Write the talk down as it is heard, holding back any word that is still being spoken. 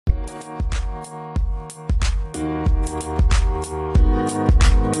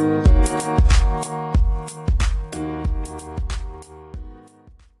All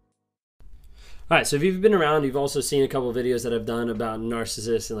right, so if you've been around, you've also seen a couple of videos that I've done about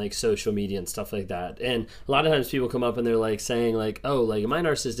narcissists and like social media and stuff like that. And a lot of times people come up and they're like saying like, oh, like my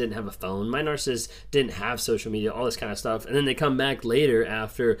narcissist didn't have a phone, my narcissist didn't have social media, all this kind of stuff. And then they come back later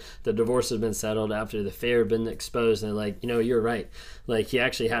after the divorce has been settled, after the affair has been exposed, and they're like, you know, you're right. Like he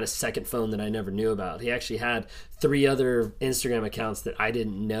actually had a second phone that I never knew about. He actually had 3 other Instagram accounts that I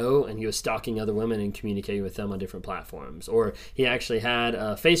didn't know, and he was stalking other women and communicating with them on different platforms. Or he actually had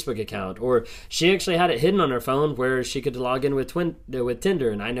a Facebook account, or she actually had it hidden on her phone where she could log in with Tinder,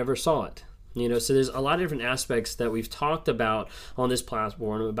 and I never saw it. You know, so there's a lot of different aspects that we've talked about on this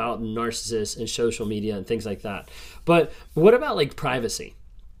platform about narcissists and social media and things like that. But what about like privacy?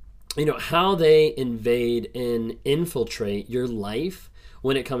 You know, how they invade and infiltrate your life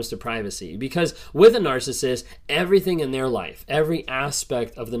when it comes to privacy. Because with a narcissist, everything in their life, every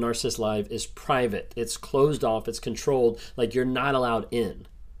aspect of the narcissist life is private. It's closed off, it's controlled, like you're not allowed in.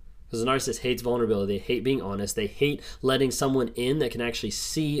 Because the narcissist hates vulnerability, they hate being honest, they hate letting someone in that can actually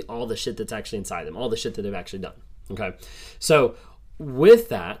see all the shit that's actually inside them, all the shit that they've actually done. Okay? So with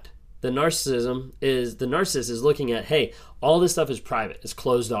that, the narcissist is looking at, hey, all this stuff is private, it's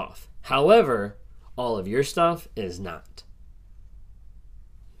closed off. However, all of your stuff is not.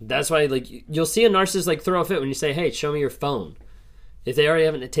 That's why, like, you'll see a narcissist like throw a fit when you say, hey, show me your phone. If they already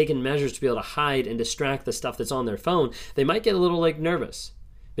haven't taken measures to be able to hide and distract the stuff that's on their phone, they might get a little like nervous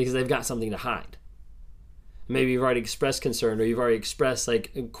because they've got something to hide. Maybe you've already expressed concern, or you've already expressed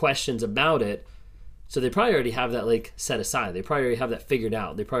like questions about it. So they probably already have that like set aside. They probably already have that figured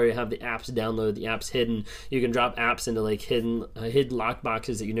out. They probably already have the apps downloaded, the apps hidden. You can drop apps into like hidden lock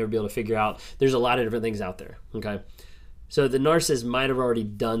boxes that you never be able to figure out. There's a lot of different things out there. Okay. So the narcissist might have already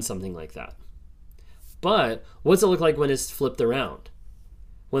done something like that. But what's it look like when it's flipped around?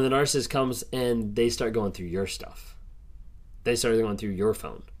 When the narcissist comes and they start going through your stuff. They start going through your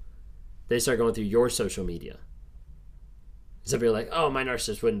phone. They start going through your social media. So if you're like, oh, my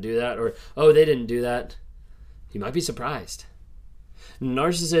narcissist wouldn't do that, or, oh, they didn't do that, you might be surprised.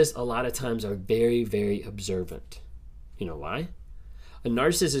 Narcissists a lot of times are very, very observant. You know why? A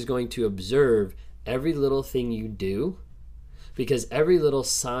narcissist is going to observe every little thing you do, because every little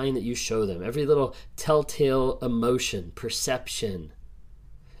sign that you show them, every little telltale emotion, perception,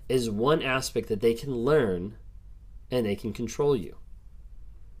 is one aspect that they can learn and they can control you.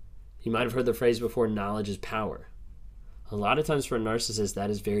 You might have heard the phrase before, knowledge is power. A lot of times for a narcissist, that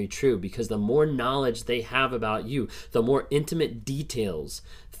is very true, because the more knowledge they have about you, the more intimate details,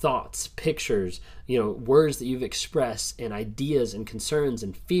 thoughts, pictures, words that you've expressed, and ideas and concerns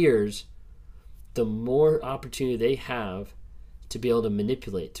and fears, the more opportunity they have to be able to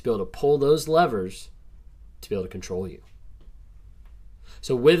manipulate, to be able to pull those levers, to be able to control you.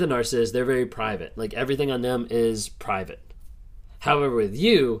 So with a narcissist, they're very private. Like everything on them is private. However, with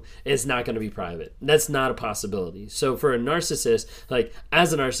you, it's not going to be private. That's not a possibility. So for a narcissist,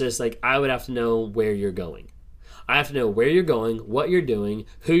 as a narcissist, I would have to know where you're going. I have to know where you're going, what you're doing,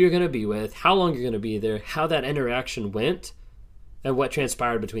 who you're going to be with, how long you're going to be there, how that interaction went, and what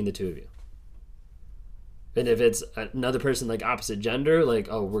transpired between the two of you. And if it's another person opposite gender,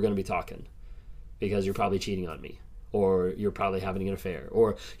 oh, we're going to be talking because you're probably cheating on me, or you're probably having an affair,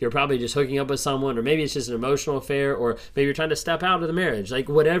 or you're probably just hooking up with someone, or maybe it's just an emotional affair, or maybe you're trying to step out of the marriage.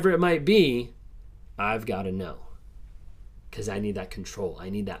 Whatever it might be, I've got to know, because I need that control. I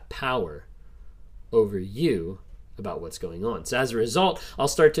need that power over you about what's going on. So as a result, I'll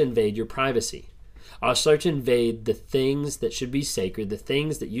start to invade your privacy. I'll start to invade the things that should be sacred, the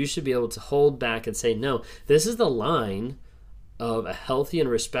things that you should be able to hold back and say, no, this is the line of a healthy and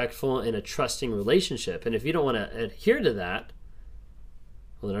respectful and a trusting relationship. And if you don't want to adhere to that,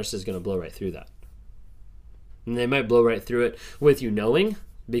 well, the narcissist is going to blow right through that. And they might blow right through it with you knowing,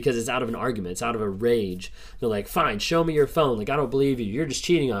 because it's out of an argument. It's out of a rage. They're like, fine, show me your phone. I don't believe you. You're just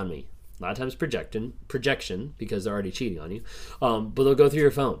cheating on me. A lot of times projection, because they're already cheating on you. But they'll go through your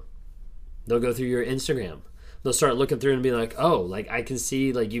phone. They'll go through your Instagram. They'll start looking through and be like, oh, I can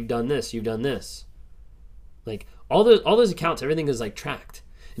see you've done this, you've done this. All those accounts, everything is tracked.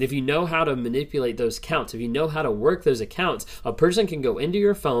 And if you know how to manipulate those accounts, if you know how to work those accounts, a person can go into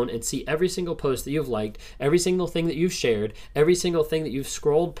your phone and see every single post that you've liked, every single thing that you've shared, every single thing that you've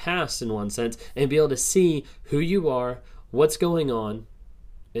scrolled past in one sense, and be able to see who you are, what's going on,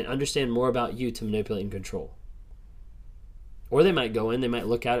 and understand more about you to manipulate and control. Or they might go in, they might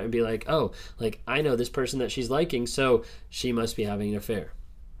look at it and be like, oh, I know this person that she's liking, so she must be having an affair.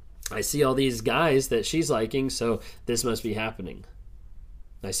 I see all these guys that she's liking, so this must be happening.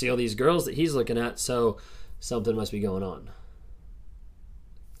 I see all these girls that he's looking at, so something must be going on.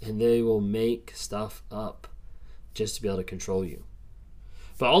 And they will make stuff up just to be able to control you.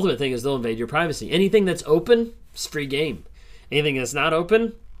 But the ultimate thing is they'll invade your privacy. Anything that's open is free game. Anything that's not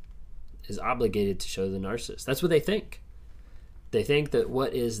open is obligated to show the narcissist. That's what they think. They think that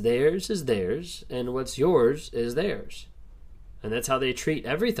what is theirs, and what's yours is theirs. And that's how they treat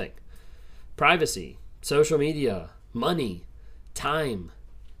everything. Privacy, social media, money, time,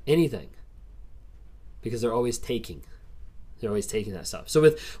 anything. Because they're always taking. They're always taking that stuff.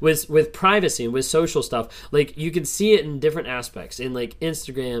 So with privacy and with social stuff, like you can see it in different aspects in like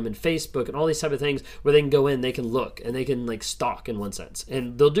Instagram and Facebook and all these type of things where they can go in, they can look, and they can like stalk in one sense.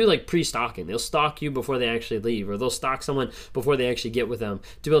 And they'll do like pre-stalking. They'll stalk you before they actually leave, or they'll stalk someone before they actually get with them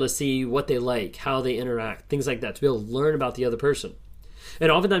to be able to see what they like, how they interact, things like that, to be able to learn about the other person.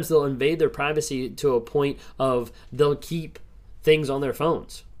 And oftentimes they'll invade their privacy to a point of they'll keep things on their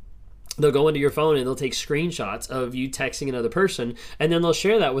phones. They'll go into your phone and they'll take screenshots of you texting another person, and then they'll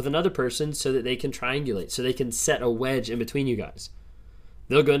share that with another person so that they can triangulate, so they can set a wedge in between you guys.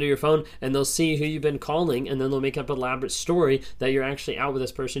 They'll go into your phone and they'll see who you've been calling, and then they'll make up an elaborate story that you're actually out with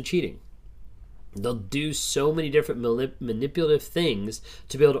this person cheating. They'll do so many different manipulative things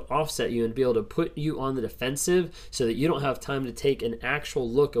to be able to offset you and be able to put you on the defensive so that you don't have time to take an actual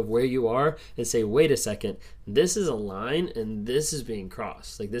look of where you are and say, wait a second, this is a line and this is being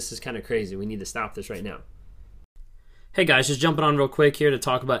crossed. Like, this is kind of crazy. We need to stop this right now. Hey guys, just jumping on real quick here to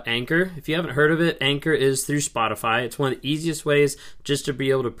talk about Anchor. If you haven't heard of it, Anchor is through Spotify. It's one of the easiest ways just to be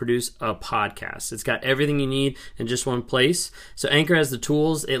able to produce a podcast. It's got everything you need in just one place. So Anchor has the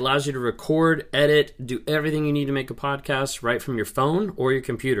tools. It allows you to record, edit, do everything you need to make a podcast right from your phone or your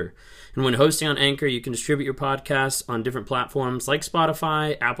computer. And when hosting on Anchor, you can distribute your podcasts on different platforms like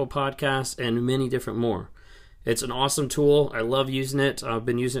Spotify, Apple Podcasts, and many different more. It's an awesome tool. I love using it. I've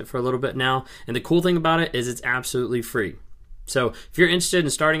been using it for a little bit now. And the cool thing about it is it's absolutely free. So if you're interested in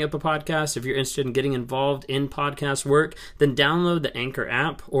starting up a podcast, if you're interested in getting involved in podcast work, then download the Anchor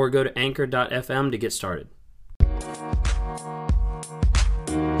app or go to anchor.fm to get started.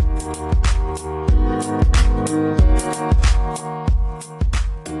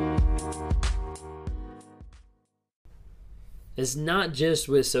 It's not just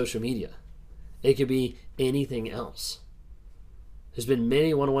with social media. It could be anything else. There's been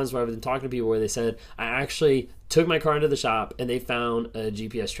many one-on-ones where I've been talking to people where they said, I actually took my car into the shop and they found a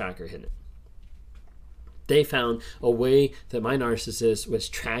GPS tracker hidden. They found a way that my narcissist was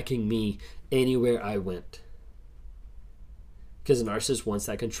tracking me anywhere I went. Because the narcissist wants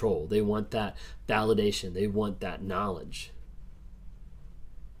that control. They want that validation. They want that knowledge.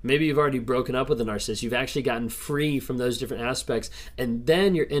 Maybe you've already broken up with a narcissist. You've actually gotten free from those different aspects. And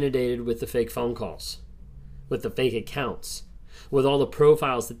then you're inundated with the fake phone calls, with the fake accounts, with all the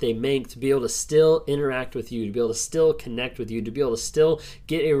profiles that they make to be able to still interact with you, to be able to still connect with you, to be able to still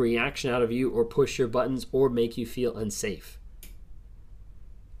get a reaction out of you or push your buttons or make you feel unsafe.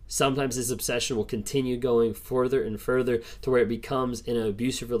 Sometimes this obsession will continue going further and further to where it becomes an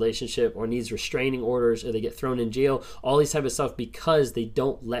abusive relationship or needs restraining orders or they get thrown in jail, all these type of stuff because they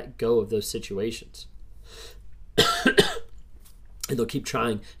don't let go of those situations. And they'll keep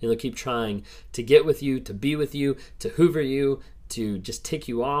trying and they'll keep trying to get with you, to be with you, to hoover you, to just tick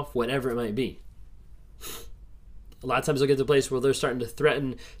you off, whatever it might be. A lot of times they'll get to a place where they're starting to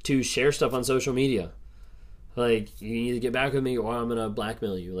threaten to share stuff on social media. Like, you need to get back with me or I'm going to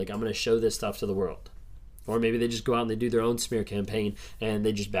blackmail you. Like, I'm going to show this stuff to the world. Or maybe they just go out and they do their own smear campaign and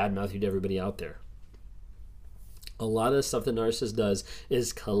they just badmouth you to everybody out there. A lot of the stuff that narcissist does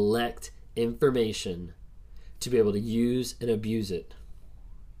is collect information to be able to use and abuse it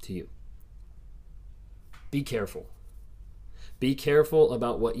to you. Be careful. Be careful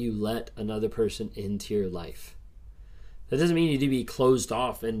about what you let another person into your life. That doesn't mean you need to be closed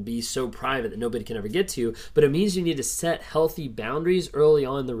off and be so private that nobody can ever get to you, but it means you need to set healthy boundaries early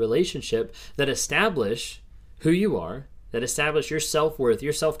on in the relationship that establish who you are, that establish your self-worth,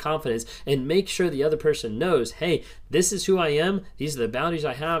 your self-confidence, and make sure the other person knows, hey, this is who I am, these are the boundaries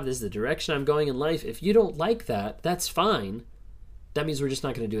I have, this is the direction I'm going in life. If you don't like that, that's fine. That means we're just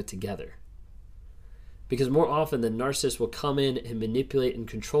not going to do it together. Because more often the narcissist will come in and manipulate and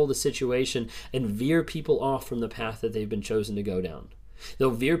control the situation and veer people off from the path that they've been chosen to go down.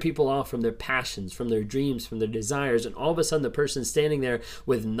 They'll veer people off from their passions, from their dreams, from their desires, and all of a sudden the person's standing there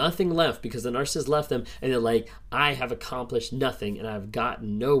with nothing left because the narcissist left them, and they're like, I have accomplished nothing and I've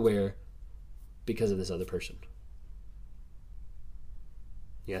gotten nowhere because of this other person.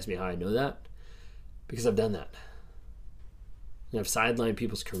 You ask me how I know that? Because I've done that. And I've sidelined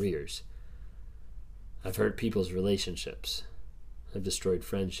people's careers. I've hurt people's relationships. I've destroyed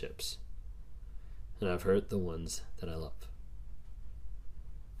friendships. And I've hurt the ones that I love.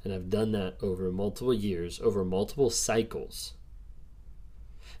 And I've done that over multiple years, over multiple cycles.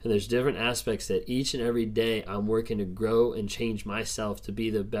 And there's different aspects that each and every day I'm working to grow and change myself to be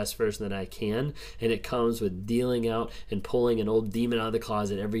the best person that I can. And it comes with dealing out and pulling an old demon out of the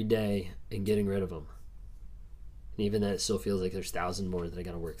closet every day and getting rid of them. And even that, it still feels like there's 1,000 more that I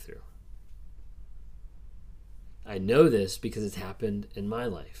got to work through. I know this because it's happened in my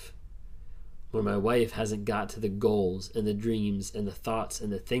life, where my wife hasn't got to the goals and the dreams and the thoughts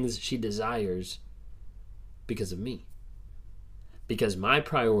and the things she desires because of me. Because my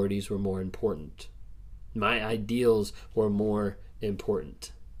priorities were more important. My ideals were more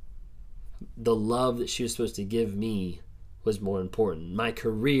important. The love that she was supposed to give me was more important. My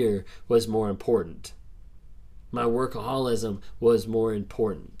career was more important. My workaholism was more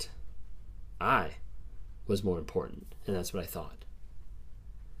important. I was more important, and that's what I thought.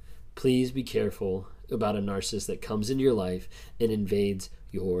 Please be careful about a narcissist that comes into your life and invades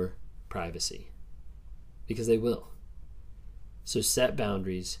your privacy, because they will. So set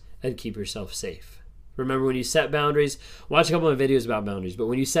boundaries and keep yourself safe. Remember, when you set boundaries, watch a couple of videos about boundaries, but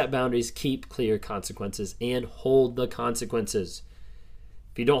when you set boundaries, keep clear consequences and hold the consequences.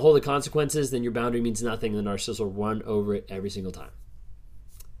 If you don't hold the consequences, then your boundary means nothing. The narcissist will run over it every single time.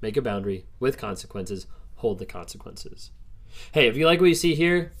 Make a boundary with consequences. Hold the consequences. Hey, if you like what you see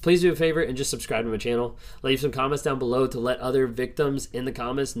here, please do a favor and just subscribe to my channel. Leave some comments down below to let other victims in the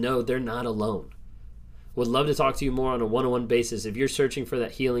comments know they're not alone. Would love to talk to you more on a one-on-one basis. If you're searching for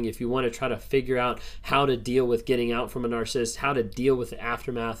that healing, if you want to try to figure out how to deal with getting out from a narcissist, how to deal with the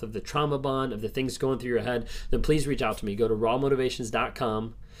aftermath of the trauma bond, of the things going through your head, then please reach out to me. Go to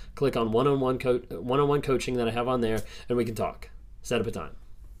rawmotivations.com, click on one-on-one coaching that I have on there, and we can talk. Set up a time.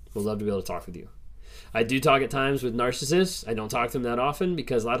 We'd love to be able to talk with you. I do talk at times with narcissists. I don't talk to them that often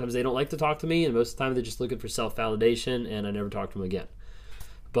because a lot of times they don't like to talk to me, and most of the time they're just looking for self-validation, and I never talk to them again.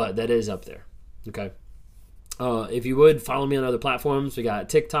 But that is up there. Okay. If you would, follow me on other platforms. We got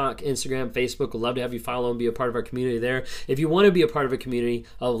TikTok, Instagram, Facebook. We'd love to have you follow and be a part of our community there. If you want to be a part of a community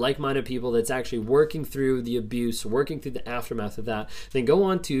of like-minded people that's actually working through the abuse, working through the aftermath of that, then go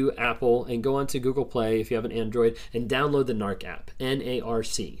on to Apple and go on to Google Play if you have an Android and download the NARC app,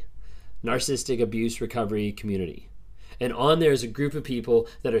 N-A-R-C, Narcissistic Abuse Recovery Community. And on there is a group of people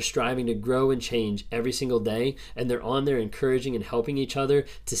that are striving to grow and change every single day. And they're on there encouraging and helping each other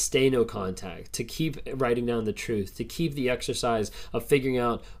to stay no contact, to keep writing down the truth, to keep the exercise of figuring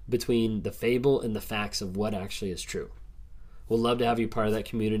out between the fable and the facts of what actually is true. We'll love to have you part of that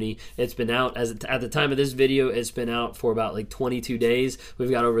community. It's been out, at the time of this video, it's been out for about like 22 days.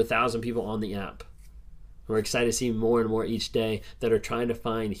 We've got over 1,000 people on the app. We're excited to see more and more each day that are trying to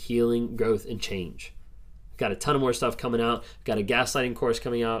find healing, growth, and change. Got a ton of more stuff coming out. Got a gaslighting course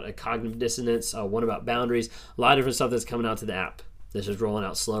coming out, a cognitive dissonance, one about boundaries, a lot of different stuff that's coming out to the app. This is rolling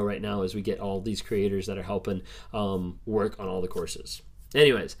out slow right now as we get all these creators that are helping work on all the courses.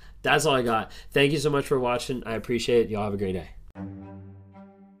 Anyways, that's all I got. Thank you so much for watching. I appreciate it. Y'all have a great day.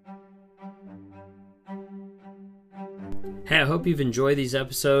 Hey, I hope you've enjoyed these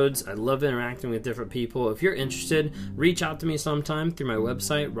episodes. I love interacting with different people. If you're interested, reach out to me sometime through my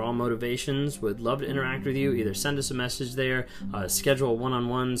website, Raw Motivations. Would love to interact with you. Either send us a message there, schedule a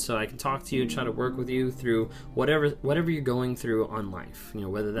one-on-one so I can talk to you, try to work with you through whatever you're going through on life. You know,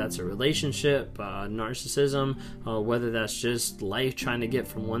 whether that's a relationship, narcissism, whether that's just life trying to get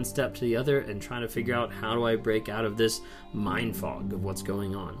from one step to the other and trying to figure out how do I break out of this mind fog of what's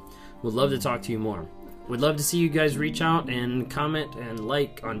going on. Would love to talk to you more. We'd love to see you guys reach out and comment and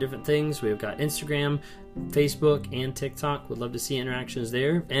like on different things. We've got Instagram, Facebook, and TikTok. We'd love to see interactions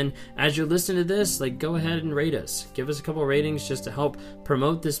there. And as you're listening to this, go ahead and rate us. Give us a couple ratings just to help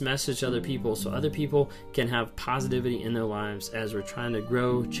promote this message to other people so other people can have positivity in their lives as we're trying to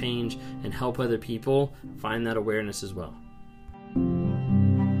grow, change, and help other people find that awareness as well.